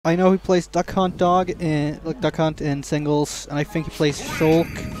I know he plays Duck Hunt Dog in Duck Hunt in singles, and I think he plays Shulk.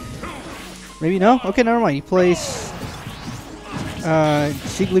 Maybe no? Okay, never mind. He plays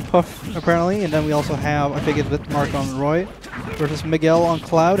Jigglypuff apparently, and then we also have, I think it's Wittmarch on Roy versus Miguel on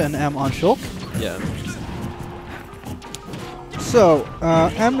Cloud and M on Shulk. Yeah. So,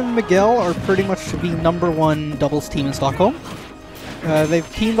 M and Miguel are pretty much the #1 doubles team in Stockholm. They've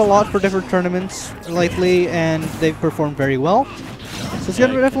teamed a lot for different tournaments lately, and they've performed very well. So it's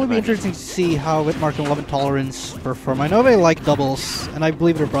going to definitely be interesting to see how Wittmarch and LoveAndTolerance perform. I know they like doubles, and I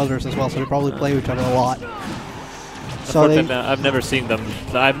believe they're brothers as well, so they probably play with each other a lot. So I've never seen them.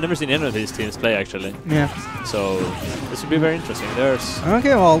 I've never seen any of these teams play actually. Yeah. So this would be very interesting. There's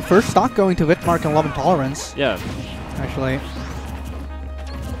okay. Well, first stock going to Wittmarch and LoveAndTolerance. Yeah. Actually,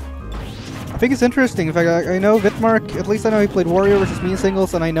 I think it's interesting. In fact, I know Wittmarch. At least I know he played Warrior versus me in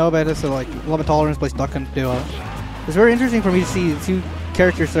singles, and I know about it. So like LoveAndTolerance plays Duck Hunt Duo. It's very interesting for me to see two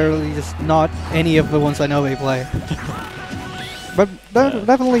characters that are really just not any of the ones I know they play. But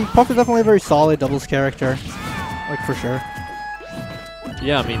definitely, Puff is definitely a very solid doubles character, like for sure.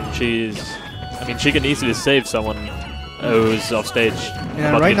 Yeah, I mean she can easily save someone who's off stage.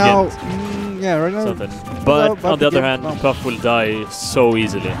 Yeah, right now. Right now. Something. But on the other hand, Puff will die so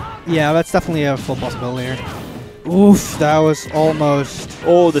easily. Yeah, that's definitely a full possibility here. Oof, that was almost...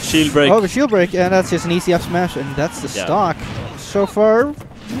 Oh, the shield break. Oh, the shield break, and that's just an easy up smash, and that's the stock. So far,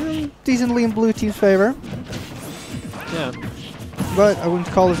 decently in blue team's favor. Yeah. But I wouldn't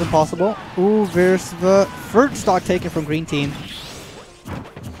call this impossible. Ooh, there's the third stock taken from green team.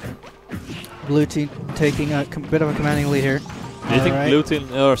 Blue team taking a bit of a commanding lead here. Do you think blue team,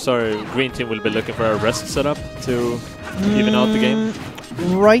 green team will be looking for a rest setup to even out the game?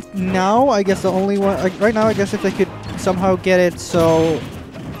 Right now, I guess the only one. Right now, I guess if they could somehow get it so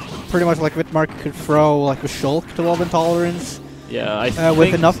pretty much like Wittmarch could throw like a Shulk to LoveAndTolerance. Yeah, I think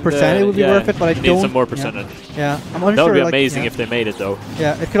with enough percent it would be worth it, but I don't. Need some more percentage. Yeah, I'm unsure. That would be amazing if they made it though.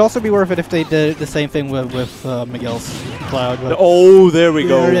 Yeah, it could also be worth it if they did the same thing with Miguel's Cloud. Oh, there we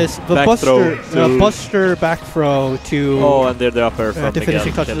go. There it is. The Buster back throw to. Oh, and they're the upper from the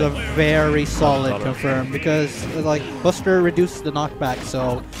finishing touch is a very solid $1. confirm because like Buster reduces the knockback,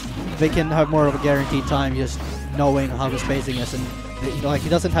 so they can have more of a guaranteed time just knowing how the spacing is, and he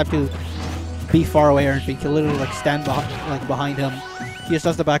doesn't have to be far away or anything. He can literally like stand behind him. He just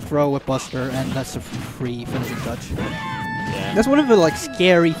does the back throw with Buster, and that's a free finishing touch. Yeah. That's one of the like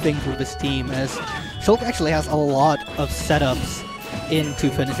scary things with this team, as Shulk actually has a lot of setups into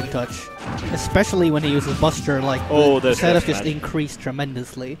finishing touch, especially when he uses Buster. Like the setup just increased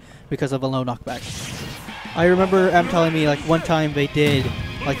tremendously because of a low knockback. I remember telling me like one time they did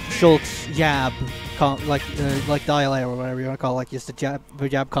like Shulk's jab, like dial or whatever you want to call it, like just the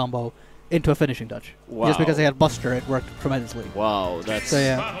jab combo into a finishing touch. Wow. Just because they had Buster, it worked tremendously. Wow, that's... So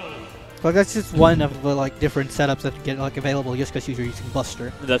yeah. But that's just one of the like different setups that get like available just because you're using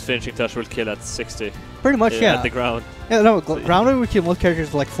Buster. That finishing touch will kill at 60. Pretty much, yeah. At the ground. Yeah, no, grounded we kill most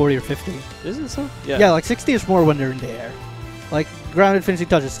characters like 40 or 50. Is it so? Yeah. Yeah, like 60 is more when they're in the air. Like, grounded finishing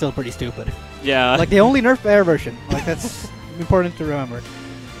touch is still pretty stupid. Yeah. Like, they only nerfed the air version. Like, that's important to remember.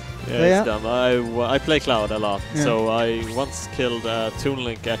 Yeah, it's dumb. I play Cloud a lot, so I once killed Toon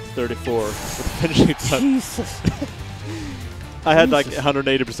Link at 34 with finishing touch. Jesus. I had like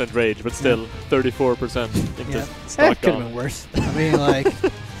 180% rage, but still 34% into stock. It could have been worse. I mean, like,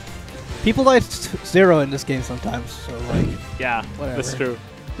 people die 0 in this game sometimes, so like, yeah, whatever. That's true.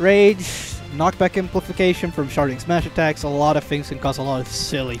 Rage, knockback amplification from sharding smash attacks, a lot of things can cause a lot of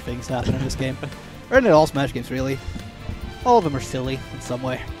silly things to happen in this game. Or in all Smash games, really. All of them are silly in some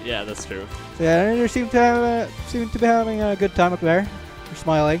way. Yeah, that's true. So yeah, they seem to be having a good time up there. They're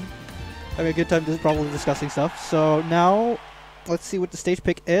smiling, having a good time, probably discussing stuff. So now, let's see what the stage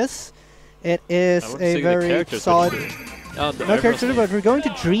pick is. It is a very solid. No character, but we're going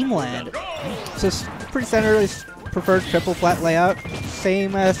to Dreamland. So it's pretty standard. It's preferred triple flat layout,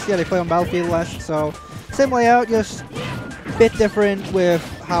 same as they play on Battlefield West. So same layout, just a bit different with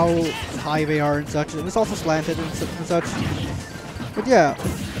how high they are and such. And it's also slanted and such. But yeah,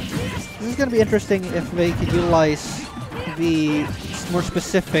 this is going to be interesting if they could utilize the more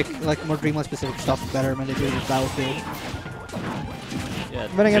specific, like more Dreamland specific stuff better when they do it with Battlefield. Yeah,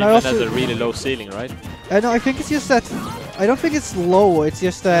 but again, Dreamland has a really low ceiling, right? No, I think it's just that. I don't think it's low. It's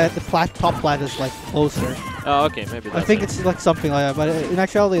just that the top plat is like closer. Oh, okay, maybe. That's I think it's like something like that, but in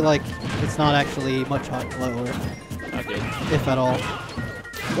actuality, like it's not actually much lower. Okay. If at all.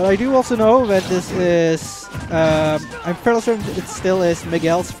 But I do also know that this is. I'm fairly certain it still is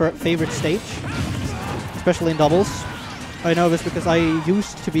Miguel's favorite stage, especially in doubles. I know this because I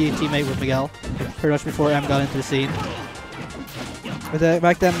used to be a teammate with Miguel, pretty much before M got into the scene. But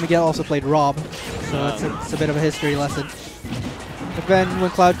back then, Miguel also played Rob, so it's a bit of a history lesson. But then when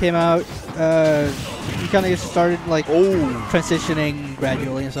Cloud came out, he kind of just started like transitioning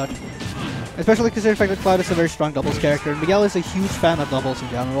gradually and such. Especially considering the fact that Cloud is a very strong doubles character. And Miguel is a huge fan of doubles in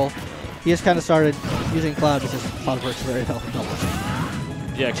general. He just kind of started using Cloud because Cloud works very well in doubles.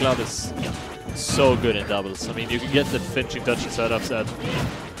 Yeah, Cloud is so good in doubles. I mean, you can get the finishing touch setups that.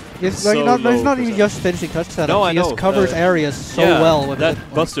 It's like there's not even just finishing touch setups. No, I he know. just covers areas so well with that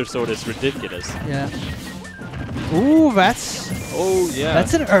it. Buster Sword is ridiculous. Yeah. Ooh, that's... Oh, yeah.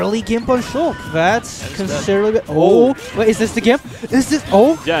 That's an early gimp on Shulk. That's considerably... Oh, wait, is this the gimp? Is this...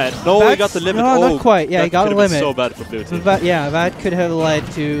 Oh! Yeah, no, he got the limit. No, not quite. Yeah, he got a limit. So bad for blue team. But yeah, that could have led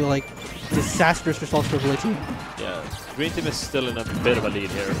to, like, disastrous results for blue team. Yeah, green team is still in a bit of a lead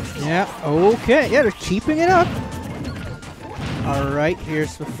here. Yeah, okay. Yeah, they're keeping it up. Alright,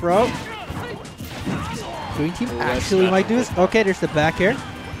 here's the throw. Green team actually might do this. Okay, there's the back air.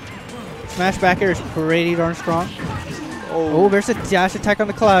 Smash back air is pretty darn strong. Oh, there's a dash attack on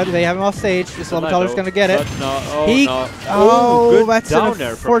the Cloud. They have him off stage. This LoveAndTolerance going to get it. No, that's an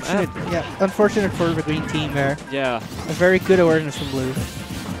unfortunate. Yeah, unfortunate for the green team there. Yeah. A very good awareness from blue.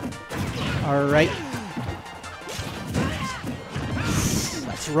 All right.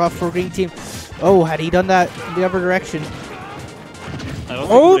 That's rough for green team. Oh, had he done that in the other direction? I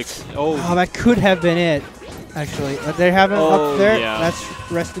don't think oh, that could have been it. Actually, but they have him up there. Yeah.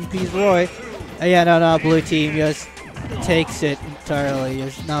 That's rest in peace, Roy. Yeah, no, blue team just takes it entirely.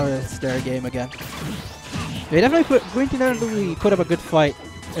 Now it's their game again. They definitely green team definitely put up a good fight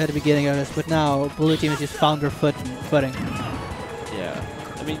at the beginning of this, but now blue team has just found their footing. Yeah,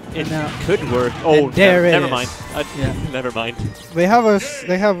 I mean it could work. Oh, never mind. Never mind. They have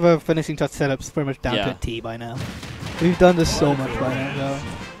a finishing touch setups pretty much down to a T by now. We've done this so much by now, though.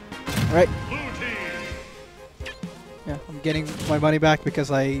 All right. Yeah, I'm getting my money back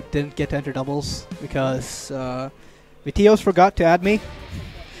because I didn't get to enter doubles because Vitios forgot to add me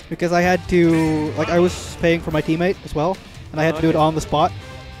because I had to, like, I was paying for my teammate as well, and I had to do it on the spot.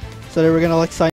 So they were gonna like sign